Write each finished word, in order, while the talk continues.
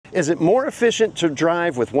Is it more efficient to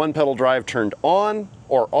drive with one pedal drive turned on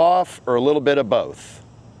or off, or a little bit of both?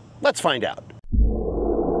 Let's find out.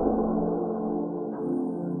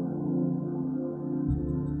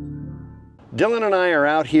 Dylan and I are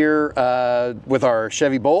out here with our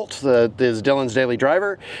Chevy Bolt, that is Dylan's daily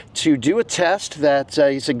driver, to do a test that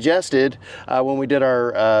he suggested when we did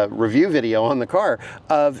our review video on the car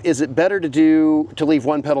of, is it better to leave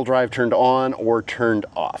one pedal drive turned on or turned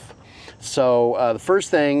off? So the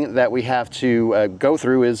first thing that we have to go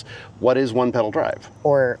through is, what is one pedal drive?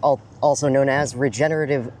 Or also known as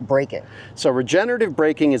regenerative braking. So regenerative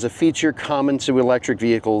braking is a feature common to electric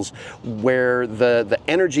vehicles where the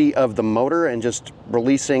energy of the motor and just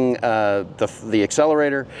releasing the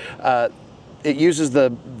accelerator, it uses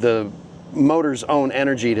the motor's own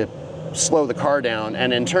energy to slow the car down,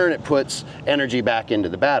 and in turn it puts energy back into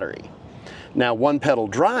the battery. Now, one pedal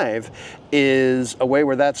drive is a way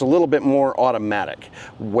where that's a little bit more automatic,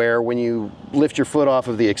 where when you lift your foot off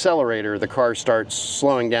of the accelerator, the car starts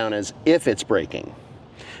slowing down as if it's braking.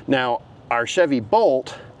 Now, our Chevy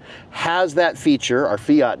Bolt has that feature. Our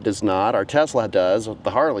Fiat does not, our Tesla does,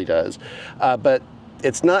 the Harley does, but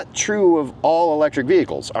it's not true of all electric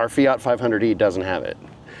vehicles. Our Fiat 500e doesn't have it.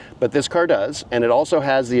 But this car does, and it also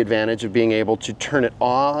has the advantage of being able to turn it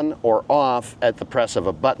on or off at the press of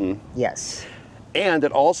a button. Yes. And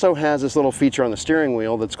it also has this little feature on the steering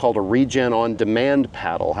wheel that's called a Regen on Demand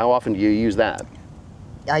paddle. How often do you use that?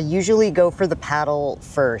 I usually go for the paddle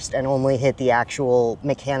first and only hit the actual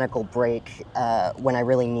mechanical brake when I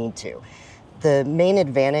really need to. The main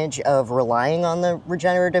advantage of relying on the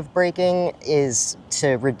regenerative braking is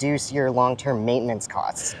to reduce your long-term maintenance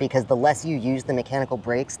costs, because the less you use the mechanical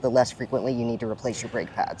brakes, the less frequently you need to replace your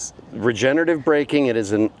brake pads. Regenerative braking, it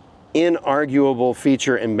is an inarguable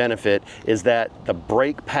feature and benefit, is that the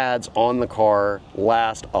brake pads on the car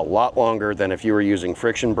last a lot longer than if you were using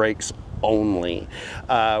friction brakes only.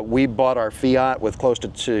 We bought our Fiat with close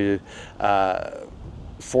to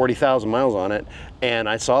 40,000 miles on it, and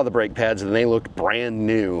I saw the brake pads and they looked brand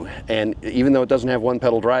new. And even though it doesn't have one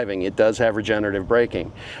pedal driving, it does have regenerative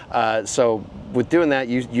braking. So with doing that,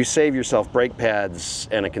 you save yourself brake pads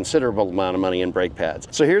and a considerable amount of money in brake pads.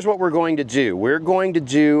 So here's what we're going to do. We're going to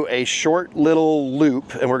do a short little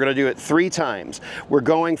loop, and we're going to do it 3 times. We're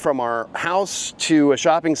going from our house to a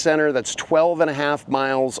shopping center that's 12.5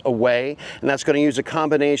 miles away, and that's going to use a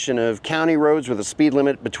combination of county roads with a speed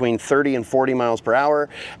limit between 30 and 40 miles per hour,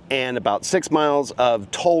 and about 6 miles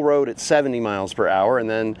of toll road at 70 miles per hour, and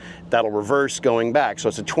then that'll reverse going back. So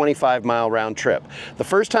it's a 25-mile round trip. The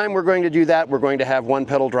first time we're going to do that, we're going to have one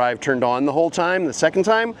pedal drive turned on the whole time. The second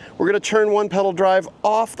time, we're going to turn one pedal drive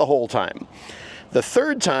off the whole time. The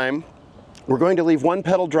third time, we're going to leave one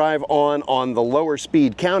pedal drive on the lower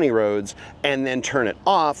speed county roads, and then turn it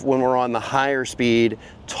off when we're on the higher speed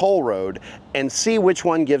toll road, and see which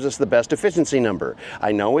one gives us the best efficiency number.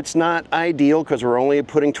 I know it's not ideal because we're only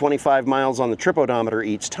putting 25 miles on the trip odometer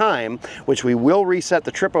each time, which we will reset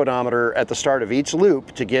the trip odometer at the start of each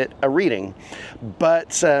loop to get a reading,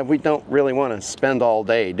 but we don't really want to spend all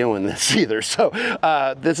day doing this either. So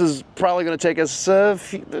this is probably going to take us a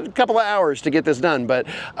couple of hours to get this done, but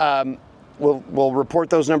we'll report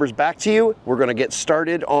those numbers back to you. We're going to get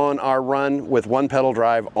started on our run with one pedal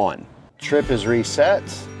drive on. Trip is reset.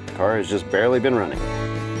 The car has just barely been running.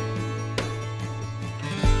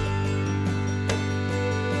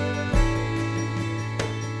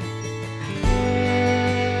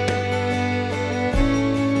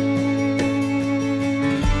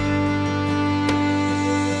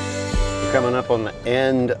 Coming up on the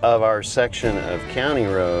end of our section of county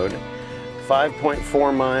road.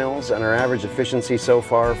 5.4 miles, and our average efficiency so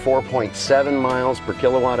far 4.7 miles per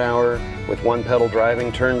kilowatt hour with one pedal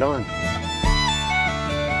driving turned on.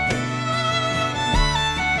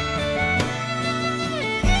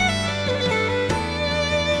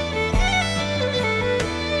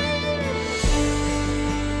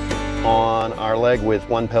 On our leg with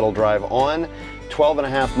one pedal drive on,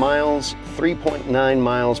 12.5 miles, 3.9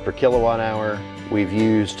 miles per kilowatt hour. We've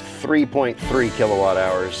used 3.3 kilowatt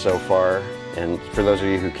hours so far, and for those of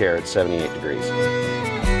you who care, it's 78 degrees.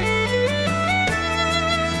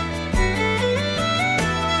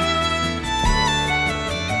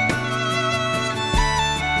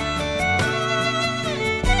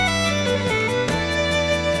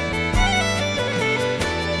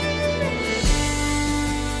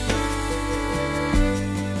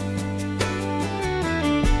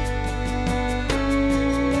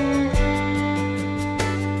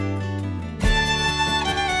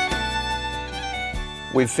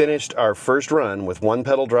 We've finished our first run with one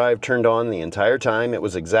pedal drive turned on the entire time. It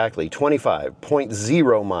was exactly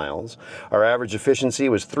 25.0 miles. Our average efficiency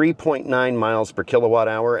was 3.9 miles per kilowatt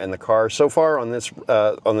hour, and the car so far on this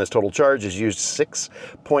total charge has used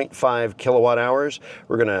 6.5 kilowatt hours.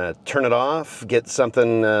 We're gonna turn it off, get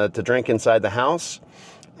something to drink inside the house,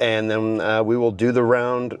 and then we will do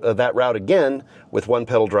the that route again with one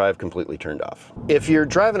pedal drive completely turned off. If you're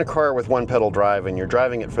driving a car with one pedal drive and you're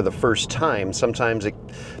driving it for the first time, sometimes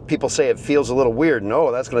people say it feels a little weird, and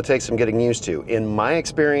oh, that's gonna take some getting used to. In my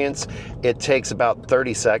experience, it takes about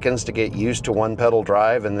 30 seconds to get used to one pedal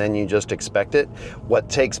drive, and then you just expect it. What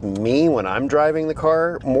takes me when I'm driving the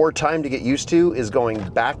car more time to get used to is going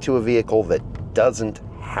back to a vehicle that doesn't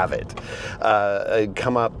have it. I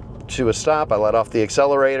come up to a stop, I let off the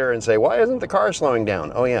accelerator and say, why isn't the car slowing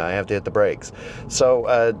down? Oh yeah, I have to hit the brakes. So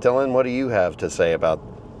Dylan, what do you have to say about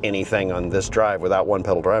anything on this drive without one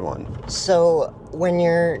pedal drive on? So when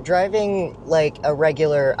you're driving like a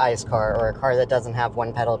regular ICE car or a car that doesn't have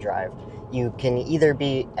one pedal drive, you can either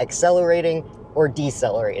be accelerating or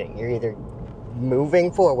decelerating. You're either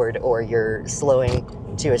moving forward or you're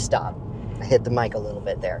slowing to a stop. I hit the mic a little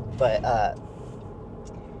bit there, but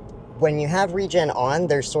when you have regen on,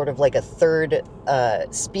 there's sort of like a third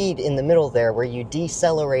speed in the middle there where you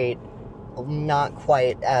decelerate not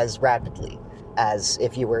quite as rapidly as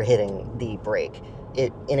if you were hitting the brake.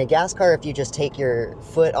 In a gas car, if you just take your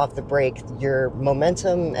foot off the brake, your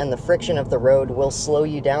momentum and the friction of the road will slow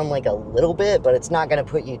you down like a little bit, but it's not going to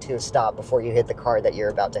put you to a stop before you hit the car that you're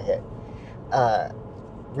about to hit.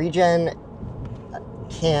 Regen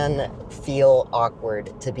can feel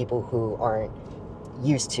awkward to people who aren't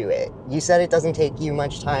used to it. You said it doesn't take you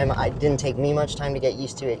much time. It didn't take me much time to get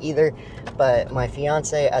used to it either, but my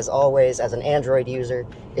fiance, as always, as an Android user,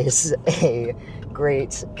 is a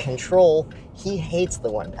great control. He hates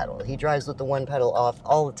the one pedal. He drives with the one pedal off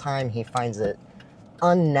all the time. He finds it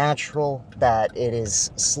unnatural that it is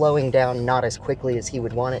slowing down not as quickly as he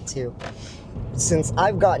would want it to. Since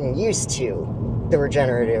I've gotten used to the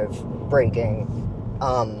regenerative braking,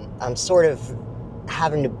 I'm sort of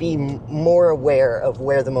having to be more aware of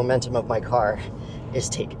where the momentum of my car is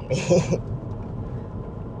taking me.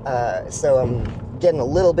 So I'm getting a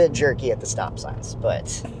little bit jerky at the stop signs,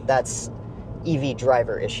 but that's EV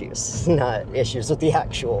driver issues, not issues with the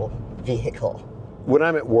actual vehicle. When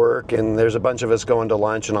I'm at work and there's a bunch of us going to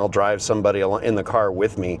lunch and I'll drive somebody in the car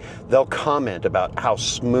with me, they'll comment about how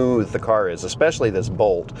smooth the car is, especially this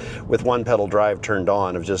Bolt with one pedal drive turned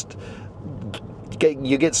on. Of just,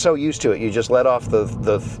 you get so used to it, you just let off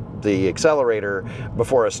the accelerator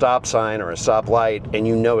before a stop sign or a stoplight, and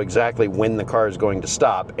you know exactly when the car is going to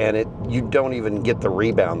stop, and you don't even get the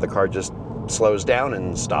rebound. The car just slows down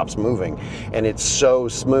and stops moving, and it's so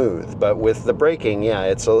smooth. But with the braking, yeah,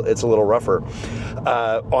 it's a little rougher.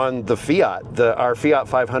 On the Fiat, our Fiat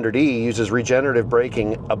 500e uses regenerative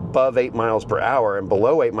braking above 8 miles per hour, and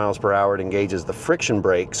below 8 miles per hour it engages the friction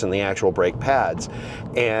brakes and the actual brake pads.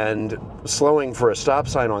 And slowing for a stop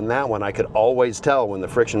sign on that one, I could always tell when the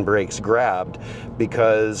friction brakes grabbed,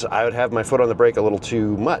 because I would have my foot on the brake a little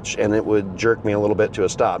too much and it would jerk me a little bit to a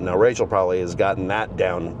stop. Now Rachel probably has gotten that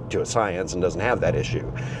down to a science and doesn't have that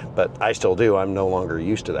issue, but I still do. I'm no longer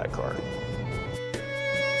used to that car.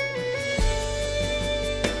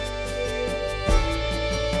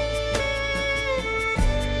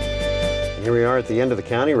 Here we are at the end of the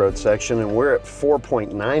county road section, and we're at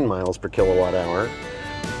 4.9 miles per kilowatt hour.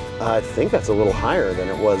 I think that's a little higher than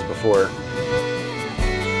it was before.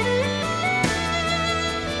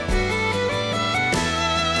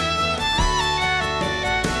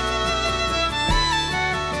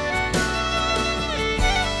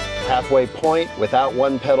 Halfway point without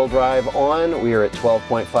one pedal drive on, we are at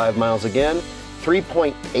 12.5 miles again,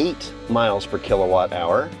 3.8 miles per kilowatt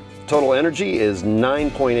hour. Total energy is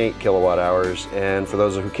 9.8 kilowatt hours, and for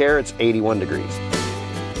those who care, it's 81 degrees.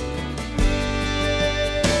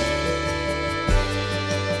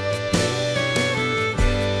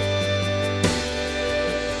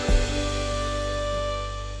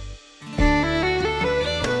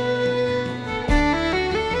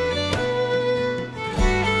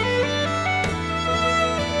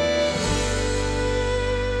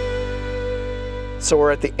 So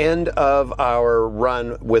we're at the end of our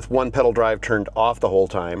run with one pedal drive turned off the whole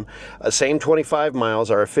time. Same 25 miles,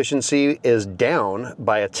 our efficiency is down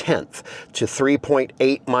by 1/10 to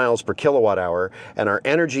 3.8 miles per kilowatt hour, and our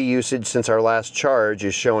energy usage since our last charge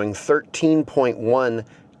is showing 13.1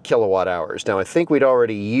 kilowatt hours. Now I think we'd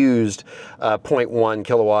already used 0.1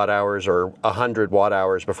 kilowatt hours or 100 watt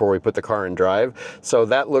hours before we put the car in drive. So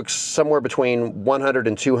that looks somewhere between 100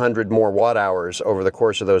 and 200 more watt hours over the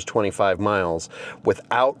course of those 25 miles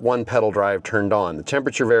without one pedal drive turned on. The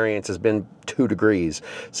temperature variance has been 2 degrees,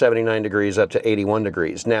 79 degrees up to 81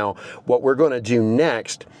 degrees. Now, what we're going to do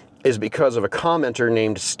next is because of a commenter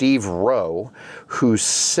named Steve Rowe, who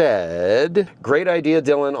said, "Great idea,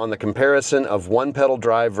 Dylan, on the comparison of one pedal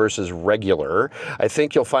drive versus regular. I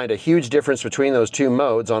think you'll find a huge difference between those two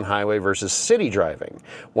modes on highway versus city driving.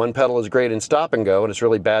 One pedal is great in stop and go, and it's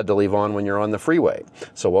really bad to leave on when you're on the freeway.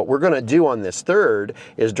 So what we're going to do on this third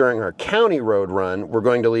is during our county road run, we're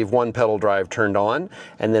going to leave one pedal drive turned on,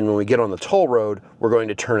 and then when we get on the toll road, we're going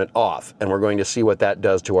to turn it off, and we're going to see what that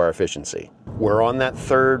does to our efficiency." We're on that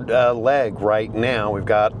third leg right now. We've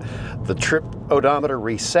got the trip odometer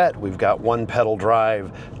reset. We've got one pedal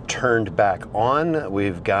drive turned back on.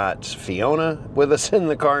 We've got Fiona with us in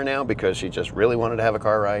the car now because she just really wanted to have a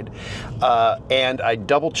car ride. And I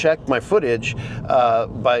double checked my footage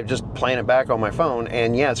by just playing it back on my phone.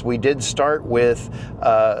 And yes, we did start with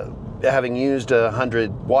having used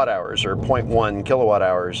 100 watt hours or 0.1 kilowatt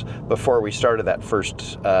hours before we started that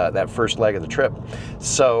first leg of the trip.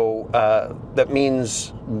 So that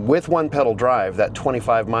means with one pedal drive, that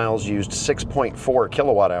 25 miles used 6.4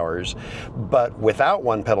 kilowatt hours, but without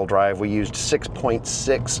one pedal drive, we used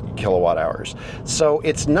 6.6 kilowatt hours. So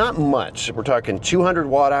it's not much. We're talking 200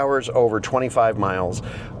 watt hours over 25 miles.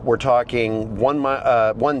 We're talking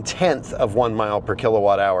 1/10 of 1 mile per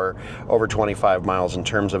kilowatt hour over 25 miles in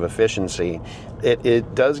terms of efficiency.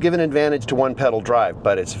 It does give an advantage to one pedal drive,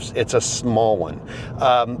 but it's a small one.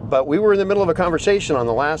 But we were in the middle of a conversation on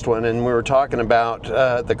the last one, and we were talking about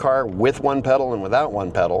the car with one pedal and without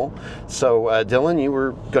one pedal. So Dylan, you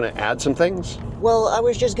were going to add some things? Well, I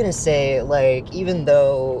was just going to say, like, even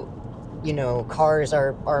though, you know, cars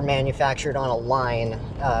are manufactured on a line,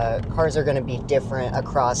 cars are going to be different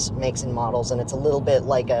across makes and models, and it's a little bit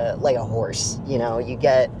like a horse. You know, you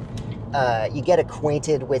get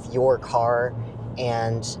acquainted with your car,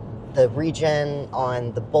 and the regen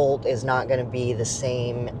on the Bolt is not going to be the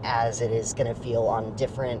same as it is going to feel on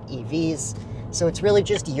different EVs. So it's really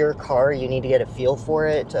just your car. You need to get a feel for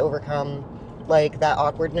it to overcome like that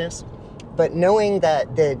awkwardness. But knowing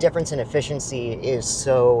that the difference in efficiency is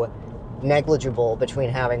so negligible between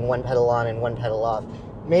having one pedal on and one pedal off,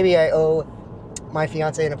 maybe I owe my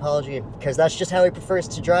fiance an apology, because that's just how he prefers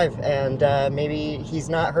to drive, and maybe he's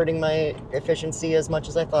not hurting my efficiency as much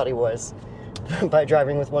as I thought he was by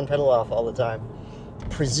driving with one pedal off all the time.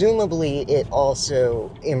 Presumably it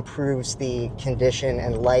also improves the condition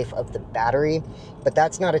and life of the battery, but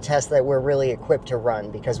that's not a test that we're really equipped to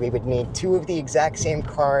run, because we would need two of the exact same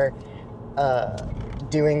car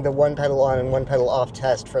doing the one pedal on and one pedal off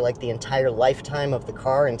test for like the entire lifetime of the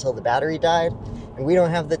car until the battery died, and we don't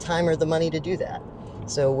have the time or the money to do that.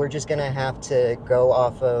 So we're just gonna have to go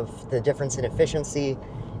off of the difference in efficiency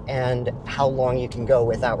and how long you can go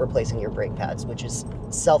without replacing your brake pads, which is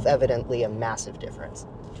self-evidently a massive difference.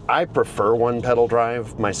 I prefer one pedal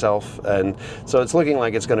drive myself, and so it's looking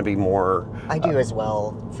like it's going to be more... I do as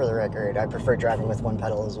well, for the record. I prefer driving with one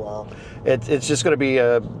pedal as well. It's just going to be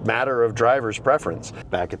a matter of driver's preference.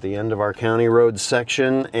 Back at the end of our county road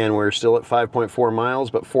section, and we're still at 5.4 miles,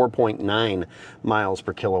 but 4.9 miles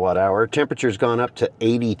per kilowatt hour. Temperature's gone up to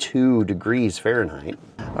 82 degrees Fahrenheit.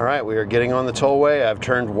 All right, we are getting on the tollway. I've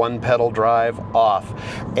turned one pedal drive off,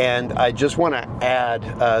 and I just want to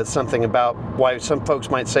add something about why some folks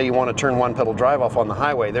might say you want to turn one pedal drive off on the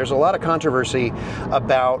highway. There's a lot of controversy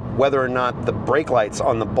about whether or not the brake lights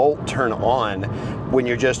on the Bolt turn on when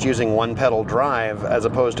you're just using one pedal drive as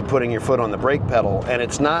opposed to putting your foot on the brake pedal. And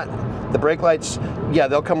it's not, the brake lights, yeah,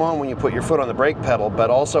 they'll come on when you put your foot on the brake pedal, but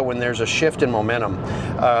also when there's a shift in momentum,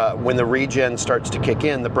 when the regen starts to kick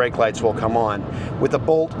in, the brake lights will come on. With the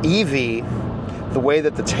Bolt EV, the way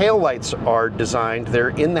that the tail lights are designed, they're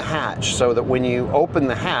in the hatch, so that when you open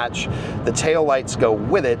the hatch, the tail lights go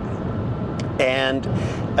with it. And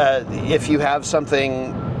if you have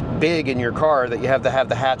something big in your car that you have to have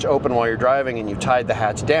the hatch open while you're driving and you've tied the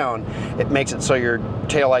hatch down, it makes it so your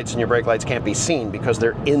tail lights and your brake lights can't be seen because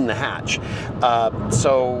they're in the hatch.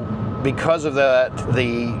 So because of that,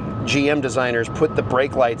 the GM designers put the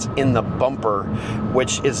brake lights in the bumper,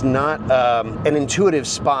 which is not an intuitive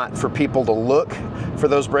spot for people to look for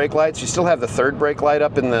those brake lights. You still have the third brake light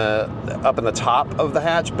up in the top of the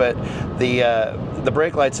hatch, but the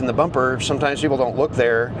brake lights in the bumper, sometimes people don't look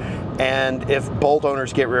there, And if bolt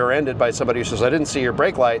owners get rear-ended by somebody who says, I didn't see your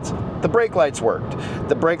brake lights, the brake lights worked.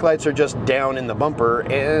 The brake lights are just down in the bumper,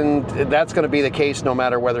 and that's going to be the case no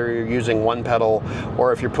matter whether you're using one pedal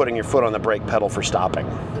or if you're putting your foot on the brake pedal for stopping.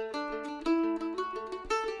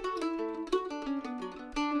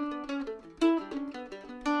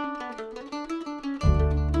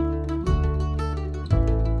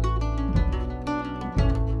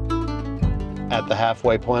 At the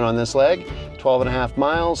halfway point on this leg, 12.5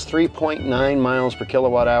 miles, 3.9 miles per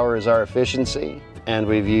kilowatt hour is our efficiency. And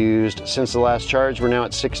we've used, since the last charge, we're now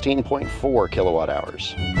at 16.4 kilowatt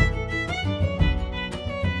hours.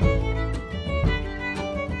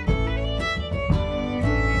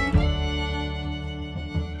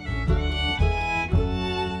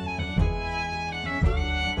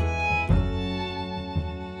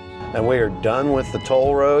 And we are done with the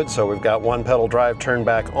toll road, so we've got one pedal drive turned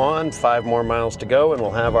back on, 5 more miles to go, and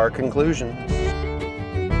we'll have our conclusion.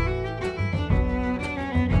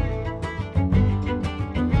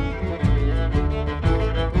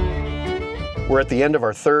 We're at the end of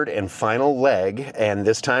our third and final leg, and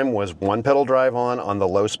this time was one pedal drive on the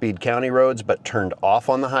low-speed county roads, but turned off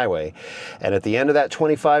on the highway. And at the end of that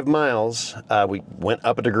 25 miles, we went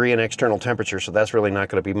up a degree in external temperature, so that's really not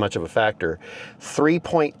going to be much of a factor.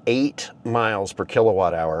 3.8 miles per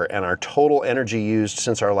kilowatt hour, and our total energy used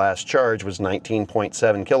since our last charge was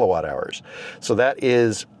 19.7 kilowatt hours. So that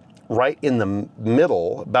is right in the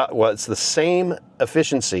middle, well, it's the same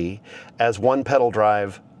efficiency as one pedal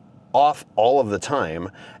drive off all of the time,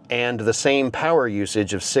 and the same power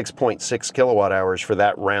usage of 6.6 kilowatt hours for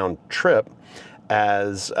that round trip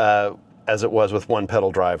as it was with one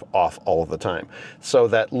pedal drive off all of the time. So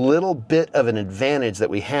that little bit of an advantage that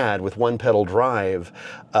we had with one pedal drive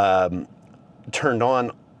turned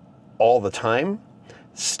on all the time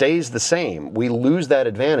stays the same. We lose that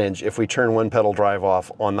advantage if we turn one pedal drive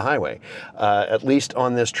off on the highway, at least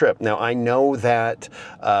on this trip. Now, I know that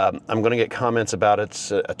I'm going to get comments about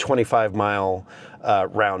it's a 25-mile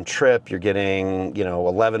round trip. You're getting,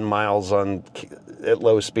 11 miles at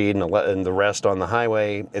low speed and the rest on the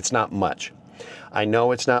highway. It's not much. I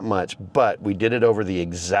know it's not much, but we did it over the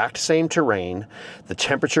exact same terrain. The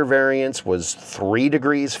temperature variance was 3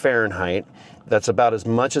 degrees Fahrenheit. That's about as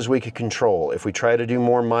much as we could control. If we try to do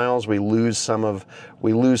more miles, we lose some of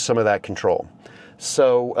that control.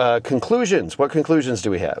 So conclusions. What conclusions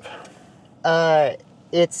do we have?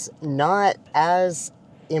 It's not as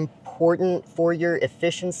important for your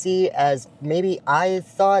efficiency as maybe I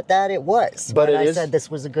thought that it was. But when I said this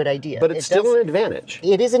was a good idea. But it's still an advantage.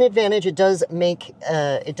 It is an advantage. It does make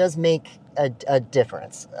a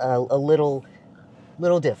difference. A little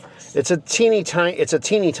difference. It's a teeny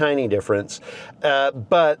tiny difference,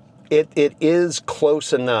 but it is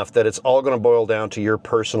close enough that it's all going to boil down to your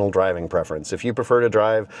personal driving preference. If you prefer to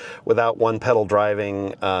drive without one pedal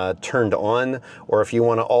driving turned on, or if you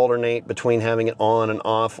want to alternate between having it on and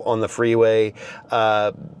off on the freeway,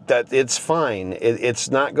 that it's fine. It's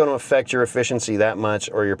not going to affect your efficiency that much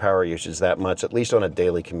or your power usage that much, at least on a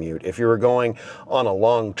daily commute. If you were going on a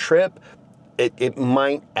long trip, it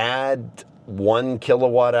might add 1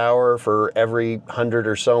 kilowatt hour for every 100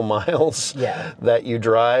 or so miles that you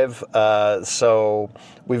drive. So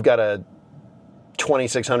we've got a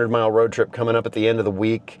 2,600 mile road trip coming up at the end of the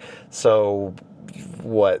week. So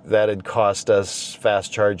what, that'd cost us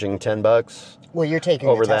fast charging $10? Well, you're taking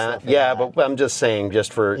over the Tesla that. Yeah, but I'm just saying,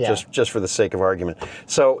 just for the sake of argument.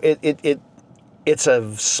 So it's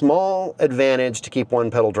a small advantage to keep one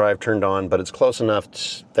pedal drive turned on, but it's close enough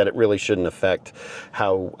that it really shouldn't affect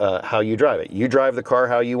how you drive it. You drive the car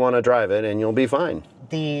how you want to drive it, and you'll be fine.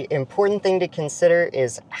 The important thing to consider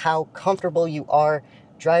is how comfortable you are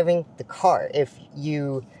driving the car. If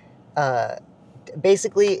you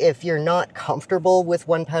basically, if you're not comfortable with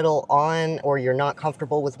one pedal on or you're not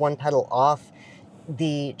comfortable with one pedal off,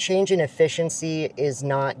 the change in efficiency is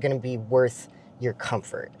not going to be worth your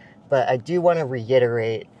comfort. But I do want to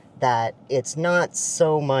reiterate that it's not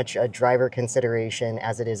so much a driver consideration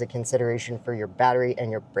as it is a consideration for your battery and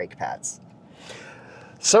your brake pads.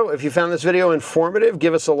 So if you found this video informative,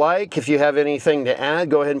 give us a like. If you have anything to add,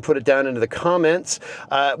 go ahead and put it down into the comments.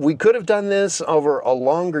 We could have done this over a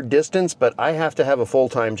longer distance, but I have to have a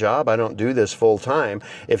full-time job. I don't do this full-time.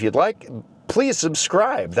 If you'd like, please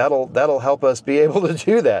subscribe. That'll help us be able to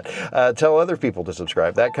do that. Tell other people to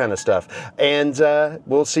subscribe, that kind of stuff. And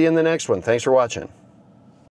we'll see you in the next one. Thanks for watching.